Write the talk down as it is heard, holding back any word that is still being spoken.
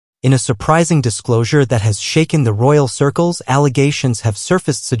In a surprising disclosure that has shaken the royal circles, allegations have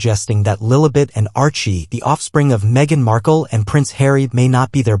surfaced suggesting that Lilibet and Archie, the offspring of Meghan Markle and Prince Harry, may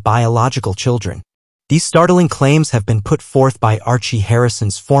not be their biological children. These startling claims have been put forth by Archie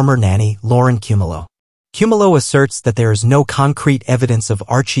Harrison's former nanny, Kumalo. Kumalo asserts that there is no concrete evidence of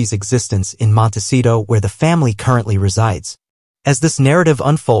Archie's existence in Montecito, where the family currently resides. As this narrative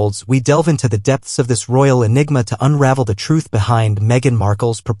unfolds, we delve into the depths of this royal enigma to unravel the truth behind Meghan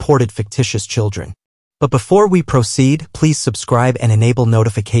Markle's purported fictitious children. But before we proceed, please subscribe and enable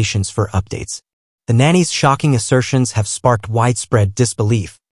notifications for updates. The nanny's shocking assertions have sparked widespread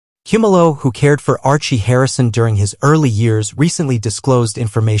disbelief. Kumalo, who cared for Archie Harrison during his early years, recently disclosed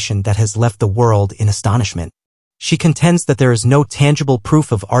information that has left the world in astonishment. She contends that there is no tangible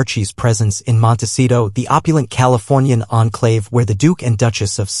proof of Archie's presence in Montecito, the opulent Californian enclave where the Duke and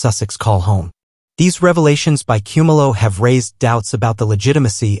Duchess of Sussex call home. These revelations by Kumalo have raised doubts about the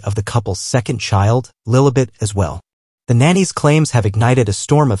legitimacy of the couple's second child, Lilibet, as well. The nanny's claims have ignited a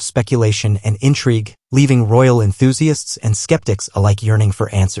storm of speculation and intrigue, leaving royal enthusiasts and skeptics alike yearning for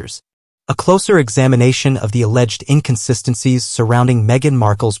answers. A closer examination of the alleged inconsistencies surrounding Meghan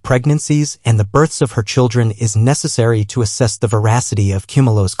Markle's pregnancies and the births of her children is necessary to assess the veracity of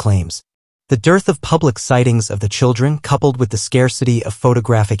Kumalo's claims. The dearth of public sightings of the children, coupled with the scarcity of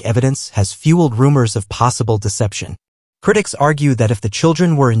photographic evidence, has fueled rumors of possible deception. Critics argue that if the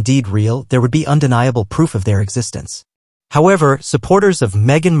children were indeed real, there would be undeniable proof of their existence. However, supporters of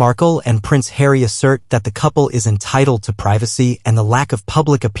Meghan Markle and Prince Harry assert that the couple is entitled to privacy and the lack of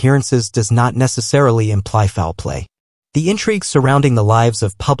public appearances does not necessarily imply foul play. The intrigue surrounding the lives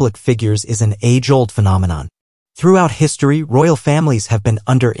of public figures is an age-old phenomenon. Throughout history, royal families have been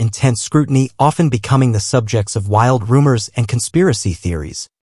under intense scrutiny, often becoming the subjects of wild rumors and conspiracy theories.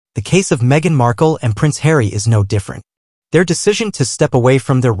 The case of Meghan Markle and Prince Harry is no different. Their decision to step away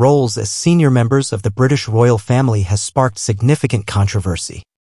from their roles as senior members of the British royal family has sparked significant controversy.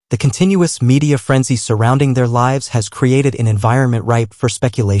 The continuous media frenzy surrounding their lives has created an environment ripe for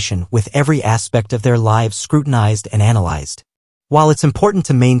speculation, with every aspect of their lives scrutinized and analyzed. While it's important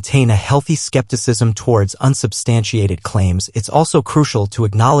to maintain a healthy skepticism towards unsubstantiated claims, it's also crucial to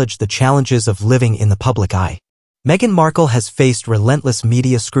acknowledge the challenges of living in the public eye. Meghan Markle has faced relentless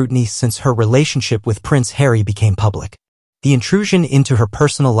media scrutiny since her relationship with Prince Harry became public. The intrusion into her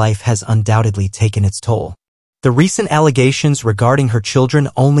personal life has undoubtedly taken its toll. The recent allegations regarding her children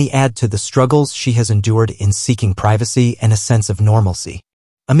only add to the struggles she has endured in seeking privacy and a sense of normalcy.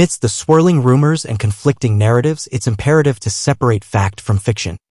 Amidst the swirling rumors and conflicting narratives, it's imperative to separate fact from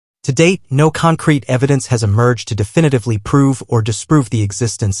fiction. To date, no concrete evidence has emerged to definitively prove or disprove the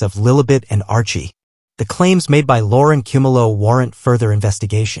existence of Lilibet and Archie. The claims made by Kumalo warrant further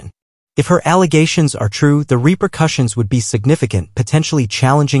investigation. If her allegations are true, the repercussions would be significant, potentially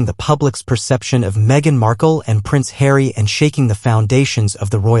challenging the public's perception of Meghan Markle and Prince Harry and shaking the foundations of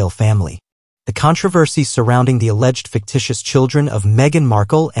the royal family. The controversy surrounding the alleged fictitious children of Meghan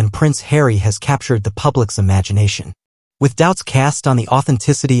Markle and Prince Harry has captured the public's imagination. With doubts cast on the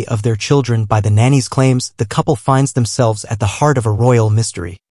authenticity of their children by the nanny's claims, the couple finds themselves at the heart of a royal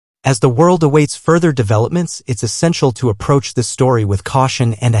mystery. As the world awaits further developments, it's essential to approach this story with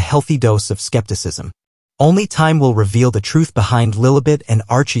caution and a healthy dose of skepticism. Only time will reveal the truth behind Lilibet and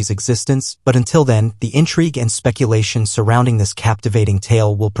Archie's existence, but until then, the intrigue and speculation surrounding this captivating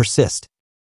tale will persist.